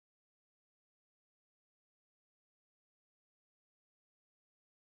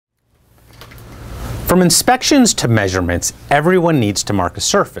From inspections to measurements, everyone needs to mark a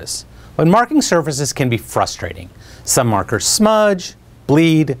surface. But marking surfaces can be frustrating. Some markers smudge,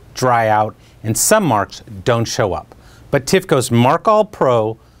 bleed, dry out, and some marks don't show up. But Tifco's Markal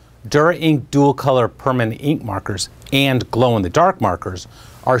PRO Dura-Ink dual color permanent ink markers and glow-in-the-dark markers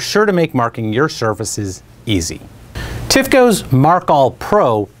are sure to make marking your surfaces easy. Tifco's Markal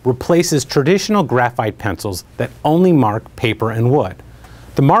PRO replaces traditional graphite pencils that only mark paper and wood.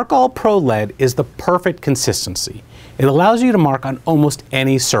 The Markal PRO lead is the perfect consistency. It allows you to mark on almost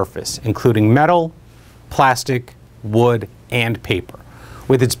any surface, including metal, plastic, wood, and paper.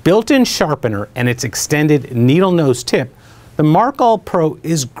 With its built-in sharpener and its extended needle nose tip, the Markal PRO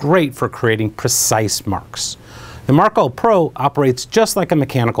is great for creating precise marks. The Markal PRO operates just like a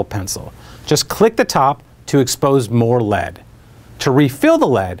mechanical pencil. Just click the top to expose more lead. To refill the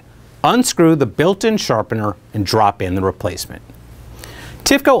lead, unscrew the built-in sharpener and drop in the replacement.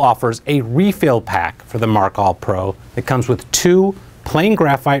 Tifco offers a refill pack for the Markal PRO that comes with 2 plain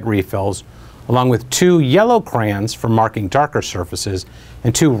graphite refills, along with 2 yellow crayons for marking darker surfaces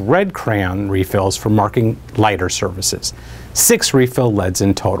and 2 red crayon refills for marking lighter surfaces. 6 refill leads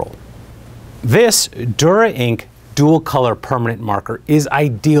in total. This Dura-Ink dual color permanent marker is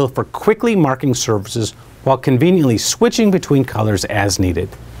ideal for quickly marking surfaces while conveniently switching between colors as needed.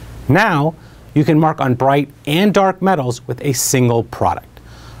 Now, you can mark on bright and dark metals with a single product.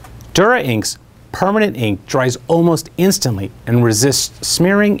 Dura-Ink's permanent ink dries almost instantly and resists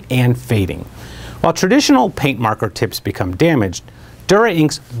smearing and fading. While traditional paint marker tips become damaged,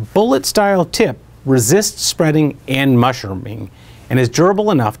 Dura-Ink's bullet-style tip resists spreading and mushrooming and is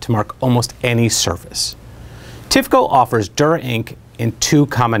durable enough to mark almost any surface. Tifco offers Dura-Ink in 2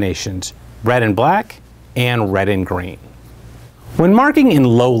 combinations, red and black and red and green. When marking in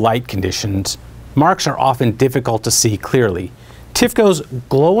low light conditions, marks are often difficult to see clearly. Tifco's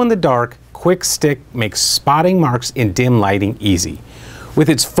glow-in-the-dark Quik Stik makes spotting marks in dim lighting easy. With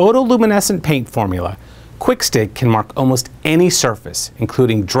its photoluminescent paint formula, Quik Stik can mark almost any surface,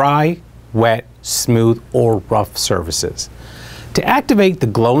 including dry, wet, smooth, or rough surfaces. To activate the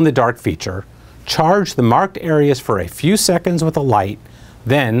glow-in-the-dark feature, charge the marked areas for a few seconds with a light,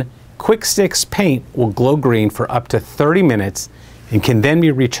 then Quik Stik's paint will glow green for up to 30 minutes and can then be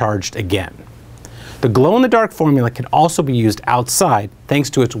recharged again. The glow-in-the-dark formula can also be used outside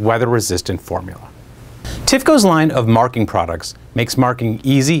thanks to its weather-resistant formula. Tifco's line of marking products makes marking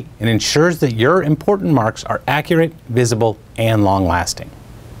easy and ensures that your important marks are accurate, visible, and long-lasting.